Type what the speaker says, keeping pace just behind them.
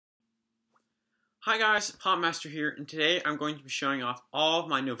Hi guys, Popmaster here, and today I'm going to be showing off all of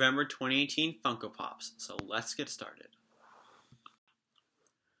my November 2018 Funko Pops. So let's get started.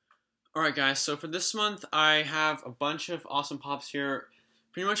 Alright guys, so for this month I have a bunch of awesome pops here.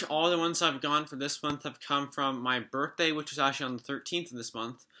 Pretty much all the ones I've gone for this month have come from my birthday, which was actually on the 13th of this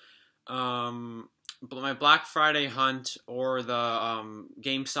month. My Black Friday hunt or the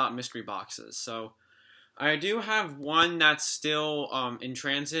GameStop mystery boxes. So I do have one that's still in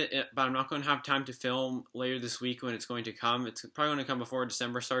transit, but I'm not going to have time to film later this week when it's going to come. It's probably going to come before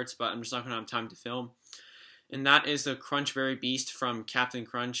December starts, but I'm just not going to have time to film. And that is the Crunchberry Beast from Captain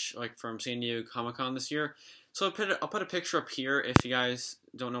Crunch, like from San Diego Comic-Con this year. So I'll put a picture up here if you guys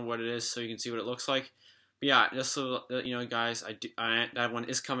don't know what it is, so you can see what it looks like. But yeah, just so you know, guys, that one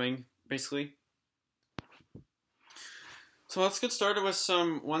is coming, basically. So let's get started with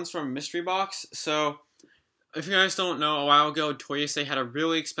some ones from Mystery Box. So if you guys don't know, a while ago, Toy SA had a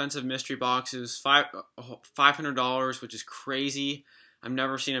really expensive mystery box. It was $500, which is crazy. I've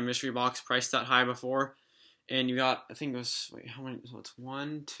never seen a mystery box priced that high before. And you got, I think it was, wait, how many? So it's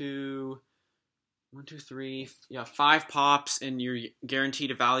 5 pops, and you're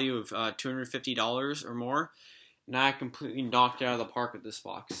guaranteed a value of $250 or more. And I completely knocked it out of the park with this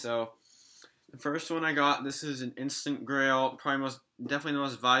box. So the first one I got, this is an instant grail, definitely the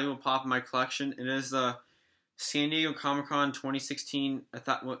most valuable pop in my collection. It is the San Diego Comic-Con 2016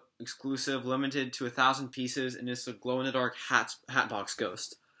 exclusive, limited to 1,000 pieces, and it's a glow-in-the-dark Hatbox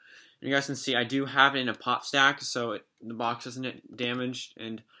Ghost. And you guys can see I do have it in a pop stack, so the box doesn't get damaged.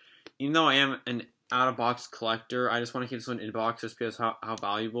 And even though I am an out-of-box collector, I just want to keep this one in box just because how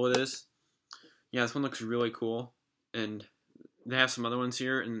valuable it is. Yeah, this one looks really cool, and they have some other ones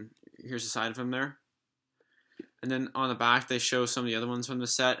here, and here's the side of him there. And then on the back, they show some of the other ones from the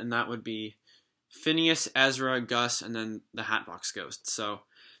set, and that would be Phineas, Ezra, Gus, and then the Hatbox Ghost. So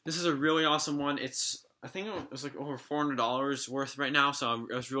this is a really awesome one. I think it was like over $400 worth right now, so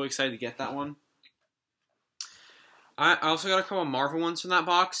I was really excited to get that one. I also got a couple of Marvel ones from that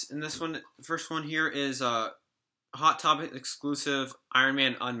box, and this one, the first one here is a Hot Topic exclusive Iron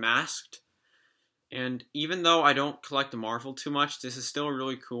Man Unmasked. And even though I don't collect the Marvel too much, this is still a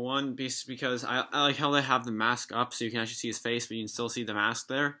really cool one because I like how they have the mask up so you can actually see his face, but you can still see the mask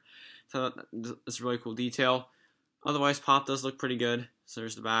there. So it's a really cool detail. Otherwise, pop does look pretty good. So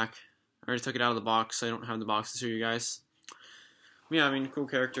there's the back. I already took it out of the box, so I don't have the box to show you guys. Yeah, I mean, cool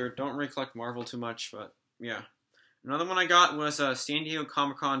character. Don't really collect Marvel too much, but yeah. Another one I got was a San Diego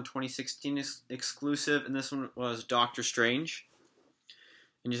Comic-Con 2016 exclusive, and this one was Doctor Strange.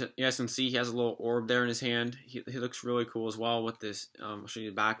 And you guys can see he has a little orb there in his hand. He looks really cool as well with this. I'll show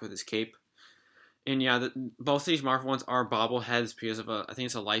you the back with his cape. And yeah, both of these Marvel ones are bobbleheads because of I think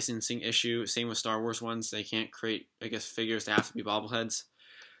it's a licensing issue. Same with Star Wars ones. They can't create, I guess, figures. They have to be bobbleheads.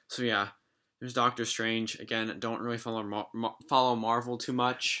 So yeah, there's Doctor Strange. Again, don't really follow Marvel too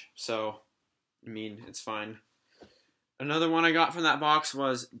much. So, I mean, it's fine. Another one I got from that box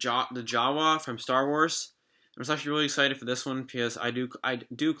was the Jawa from Star Wars. I was actually really excited for this one because I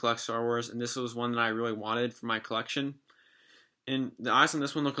do collect Star Wars, and this was one that I really wanted for my collection. And the eyes on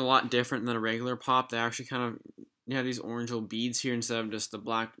this one look a lot different than a regular pop. They actually kind of have these orange little beads here instead of just the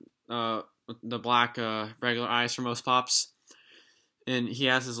black regular eyes for most pops. And he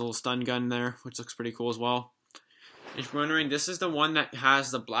has his little stun gun there, which looks pretty cool as well. If you're wondering, this is the one that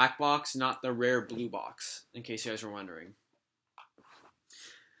has the black box, not the rare blue box, in case you guys were wondering.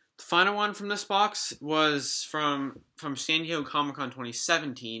 The final one from this box was from San Diego Comic-Con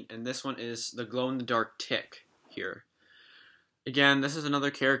 2017, and this one is the glow-in-the-dark Tick here. Again, this is another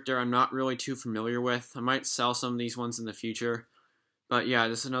character I'm not really too familiar with. I might sell some of these ones in the future. But yeah,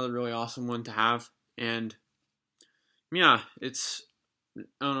 this is another really awesome one to have. And yeah, I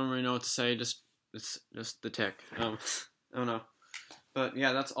don't really know what to say. It's just the Tick. I don't know. But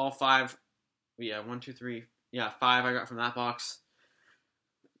yeah, that's all 5. Yeah, 1, 2, 3. Yeah, 5 I got from that box.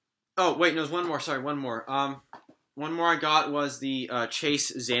 Oh, wait, no, there's one more. Sorry, one more. One more I got was the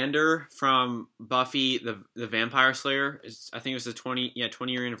Chase Xander from Buffy the Vampire Slayer. I think it was the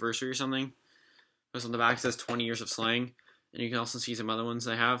 20-year anniversary or something. Because on the back it says 20 years of slaying. And you can also see some other ones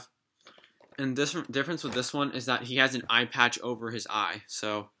they have. And this difference with this one is that he has an eye patch over his eye.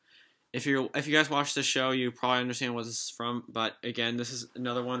 So if you guys watch this show, you probably understand what this is from. But again, this is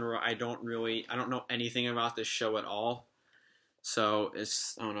another one where I don't know anything about this show at all. So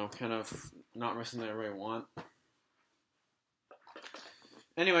it's, I don't know, kind of not really something I really want.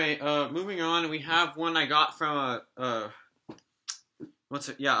 Anyway, moving on, we have one I got from a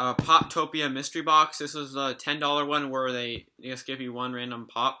Poptopia mystery box. This was a $10 one where they just give you one random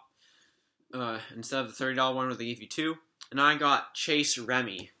pop instead of the $30 one where they give you 2. And I got Chase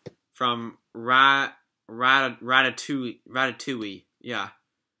Remy from Ratatouille. Yeah,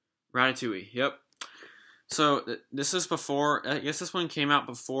 Ratatouille. Yep. So this is before. I guess this one came out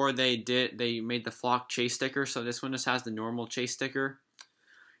before they made the flock chase sticker. So this one just has the normal chase sticker,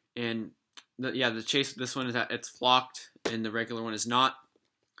 and the chase. This one is that it's flocked, and the regular one is not.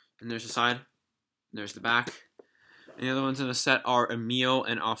 And there's the side. And there's the back. And the other ones in the set are Emil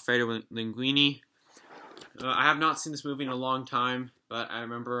and Alfredo Linguini. I have not seen this movie in a long time, but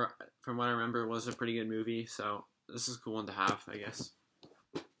from what I remember, it was a pretty good movie. So this is a cool one to have, I guess.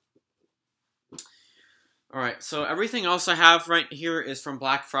 Alright, so everything else I have right here is from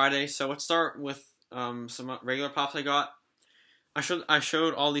Black Friday. So let's start with some regular pops I got. I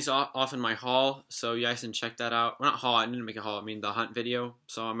showed all these off in my haul, so you guys can check that out. Well, not haul, I didn't make a haul, I mean the hunt video.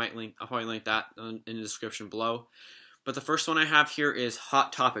 So I'll probably link that in the description below. But the first one I have here is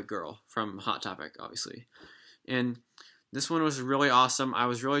Hot Topic Girl from Hot Topic, obviously. And this one was really awesome. I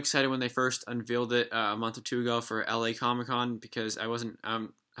was really excited when they first unveiled it a month or two ago for LA Comic Con because I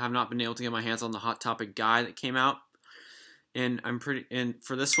have not been able to get my hands on the Hot Topic guy that came out. And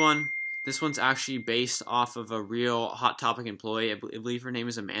for this one's actually based off of a real Hot Topic employee. I believe her name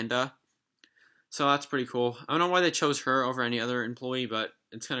is Amanda. So that's pretty cool. I don't know why they chose her over any other employee, but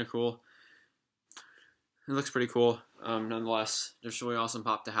it's kind of cool. It looks pretty cool, nonetheless. Just really awesome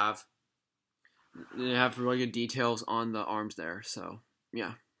pop to have. They have really good details on the arms there, so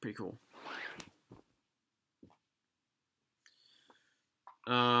yeah, pretty cool.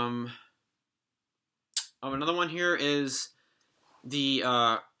 Another one here is this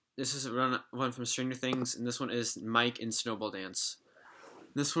is one from Stranger Things, and this one is Mike in Snowball Dance.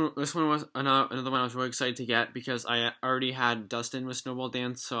 This one was another one I was really excited to get because I already had Dustin with Snowball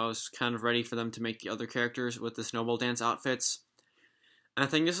Dance, so I was kind of ready for them to make the other characters with the Snowball Dance outfits. And I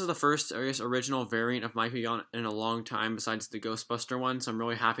think this is the first, I guess, original variant of Mike we got in a long time besides the Ghostbuster one, so I'm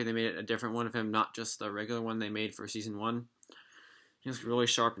really happy they made it a different one of him, not just the regular one they made for Season 1. He's really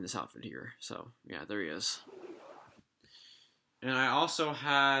sharp in this outfit here, so yeah, there he is. And I also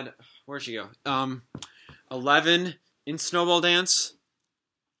had, where'd she go? 11 in Snowball Dance.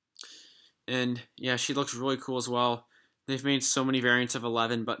 And yeah, she looks really cool as well. They've made so many variants of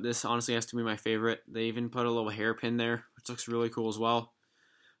 11, but this honestly has to be my favorite. They even put a little hairpin there, which looks really cool as well.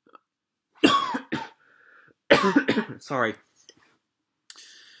 Sorry.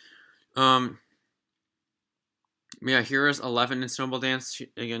 Yeah, here is 11 in Snowball Dance.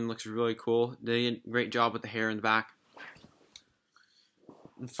 She, again, looks really cool. They did a great job with the hair in the back.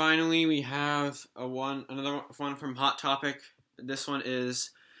 And finally, we have another one from Hot Topic. This one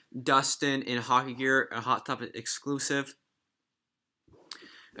is Dustin in hockey gear, a Hot Topic exclusive.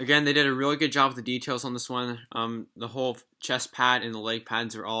 Again, they did a really good job with the details on this one. The whole chest pad and the leg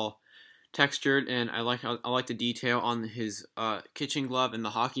pads are all textured, and I like the detail on his kitchen glove and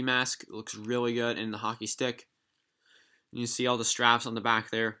the hockey mask. It looks really good, and the hockey stick. And you see all the straps on the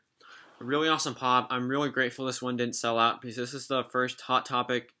back there. A really awesome pop. I'm really grateful this one didn't sell out because this is the first Hot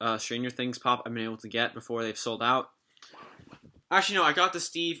Topic Stranger Things pop I've been able to get before they've sold out. Actually, no, I got the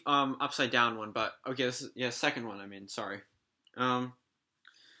Steve upside down one, but okay, this is second one. I mean, sorry.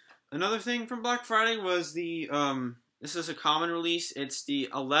 Another thing from Black Friday was the this is a common release. It's the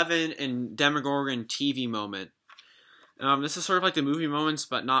 11 in Demogorgon TV moment. This is sort of like the movie moments,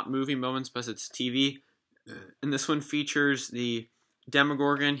 but not movie moments because it's TV. And this one features the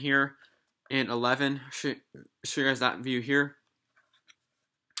Demogorgon here and 11. Show you guys that view here.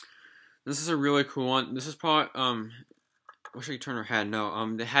 This is a really cool one. This is probably I wish I could turn her head.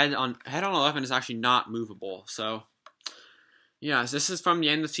 No, the head on 11 is actually not movable. So yeah, so this is from the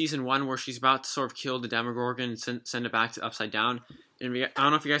end of season 1 where she's about to sort of kill the Demogorgon and send it back to upside down. And I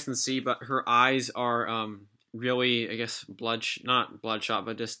don't know if you guys can see, but her eyes are really, I guess, not bloodshot,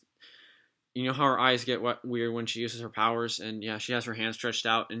 but just, you know how her eyes get weird when she uses her powers. And yeah, she has her hand stretched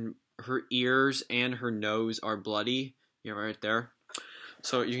out, and her ears and her nose are bloody. Yeah, right there.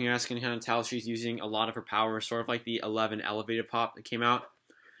 So you guys can kind of tell she's using a lot of her powers, sort of like the 11 elevated pop that came out.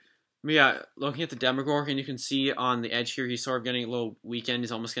 But yeah, looking at the Demogorgon, you can see on the edge here, he's sort of getting a little weakened.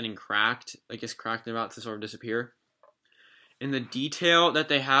 He's almost getting cracked. I guess cracked and about to sort of disappear. And the detail that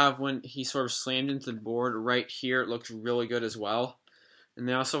they have when he sort of slammed into the board right here looks really good as well. And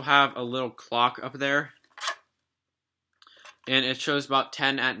they also have a little clock up there. And it shows about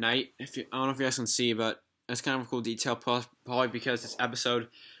 10 at night. I don't know if you guys can see, but it's kind of a cool detail, probably because this episode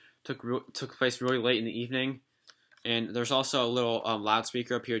took place really late in the evening. And there's also a little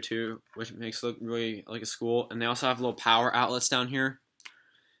loudspeaker up here too, which makes it look really like a school. And they also have little power outlets down here.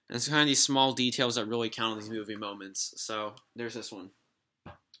 And it's kind of these small details that really count on these movie moments. So there's this one.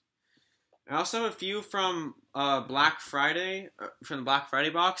 I also have a few from Black Friday, from the Black Friday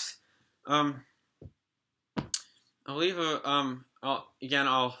box. Um, I'll leave a I'll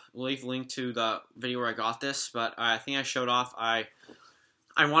leave a link to the video where I got this, but I think I showed off. I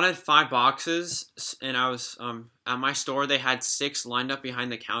wanted 5 boxes, and I was at my store. They had 6 lined up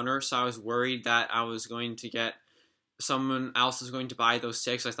behind the counter, so I was worried that I was going to get someone else is going to buy those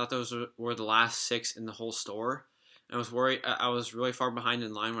 6. I thought those were the last 6 in the whole store. And I was worried. I was really far behind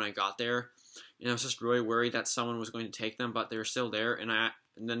in line when I got there, and I was just really worried that someone was going to take them, but they were still there. And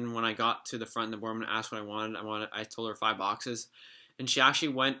then when I got to the front of the board and asked what I wanted, I told her 5 boxes, and she actually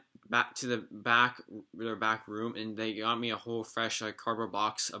went back to their back room, and they got me a whole fresh cardboard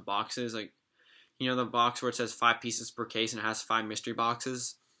box of boxes, like the box where it says 5 pieces per case and it has 5 mystery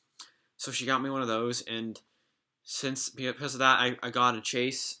boxes. So she got me one of those, and because of that, I got a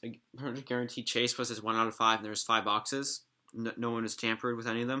chase, a guaranteed chase, plus it's 1 out of 5, and there's 5 boxes. No one was tampered with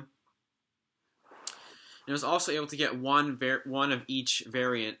any of them. And I was also able to get one of each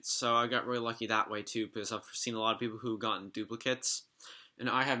variant, so I got really lucky that way too, because I've seen a lot of people who gotten duplicates, and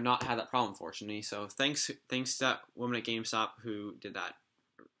I have not had that problem, fortunately. So thanks to that woman at GameStop who did that.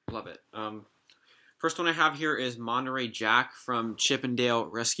 Love it. First one I have here is Monterey Jack from Chip 'n Dale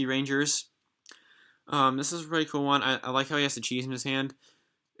Rescue Rangers. This is a really cool one. I like how he has the cheese in his hand,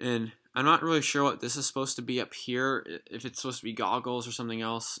 and I'm not really sure what this is supposed to be up here, if it's supposed to be goggles or something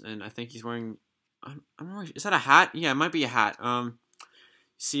else, and I think he's wearing, I'm not really, is that a hat? Yeah, it might be a hat.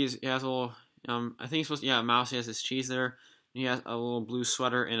 See, he has a little, I think he's supposed to, yeah, a mouse. He has his cheese there, and he has a little blue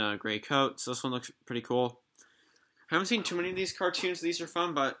sweater and a gray coat, so this one looks pretty cool. I haven't seen too many of these cartoons. These are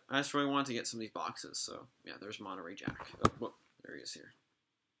fun, but I just really wanted to get some of these boxes, so yeah, there's Monterey Jack. Oh, whoop, there he is here.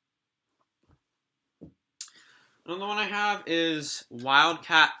 Another one I have is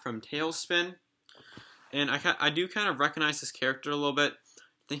Wildcat from Tailspin, and I do kind of recognize this character a little bit.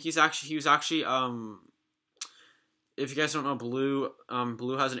 I think he was actually if you guys don't know Blue,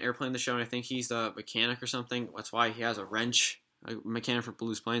 Blue has an airplane in the show, and I think he's the mechanic or something. That's why he has a wrench, a mechanic for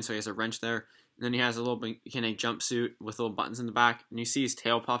Blue's plane, so he has a wrench there. And then he has a little mechanic jumpsuit with little buttons in the back, and you see his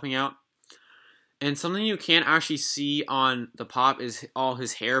tail popping out. And something you can't actually see on the pop is all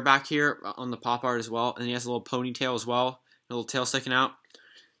his hair back here on the pop art as well. And he has a little ponytail as well, a little tail sticking out.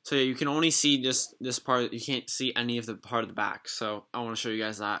 So yeah, you can only see just this part. You can't see any of the part of the back. So I want to show you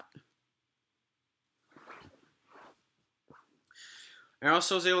guys that. I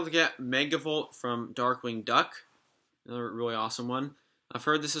also was able to get Megavolt from Darkwing Duck. Another really awesome one. I've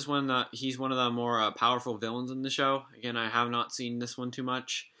heard this is he's one of the more powerful villains in the show. Again, I have not seen this one too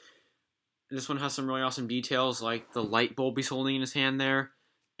much. This one has some really awesome details, like the light bulb he's holding in his hand there,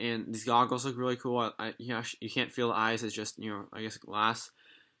 and these goggles look really cool. You can't feel the eyes; it's just I guess glass.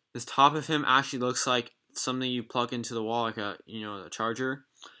 This top of him actually looks like something you plug into the wall, like a charger,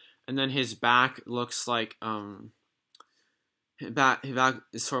 and then his back looks like his back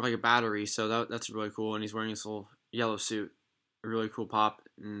is sort of like a battery. So that's really cool, and he's wearing this little yellow suit. A really cool pop,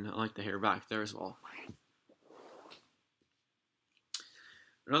 and I like the hair back there as well.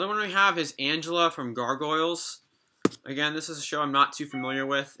 Another one we have is Angela from Gargoyles. Again, this is a show I'm not too familiar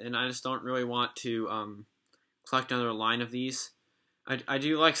with, and I just don't really want to collect another line of these. I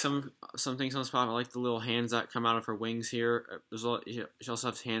do like some things on this pop. I like the little hands that come out of her wings here. She also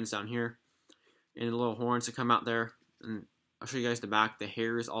has hands down here, and the little horns that come out there. And I'll show you guys the back. The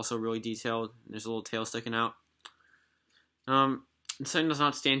hair is also really detailed. And there's a little tail sticking out. The setting does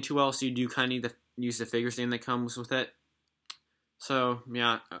not stand too well, so you do kind of need to use the figure stand that comes with it. So,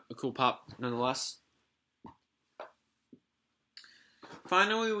 yeah, a cool pop nonetheless.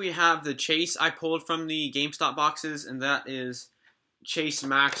 Finally, we have the Chase I pulled from the GameStop boxes, and that is Chase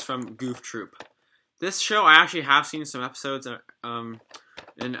Max from Goof Troop. This show, I actually have seen some episodes, and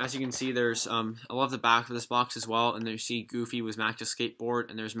as you can see, there's I love the back of this box as well, and there you see Goofy with Max's skateboard,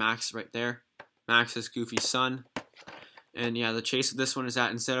 and there's Max right there. Max is Goofy's son. And yeah, the chase of this one is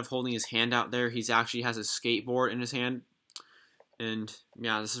that instead of holding his hand out there, he actually has a skateboard in his hand. And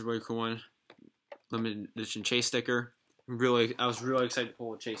yeah, this is a really cool one. Limited edition Chase sticker. I was really excited to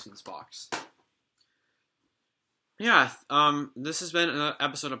pull a Chase in this box. Yeah, this has been an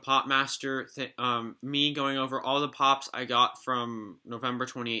episode of Pop Master. Me going over all the pops I got from November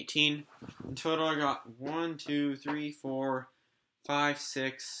 2018. In total, I got 1, 2, 3, 4, 5,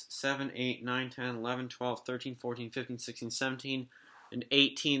 6, 7, 8, 9, 10, 11, 12, 13, 14, 15, 16, 17, and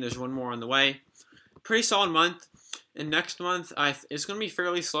 18. There's one more on the way. Pretty solid month. And next month, it's going to be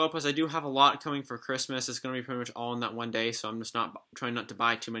fairly slow because I do have a lot coming for Christmas. It's going to be pretty much all in that one day, so I'm just trying not to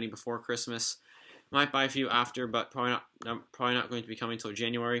buy too many before Christmas. Might buy a few after, but probably not going to be coming until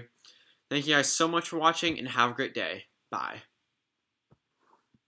January. Thank you guys so much for watching, and have a great day. Bye.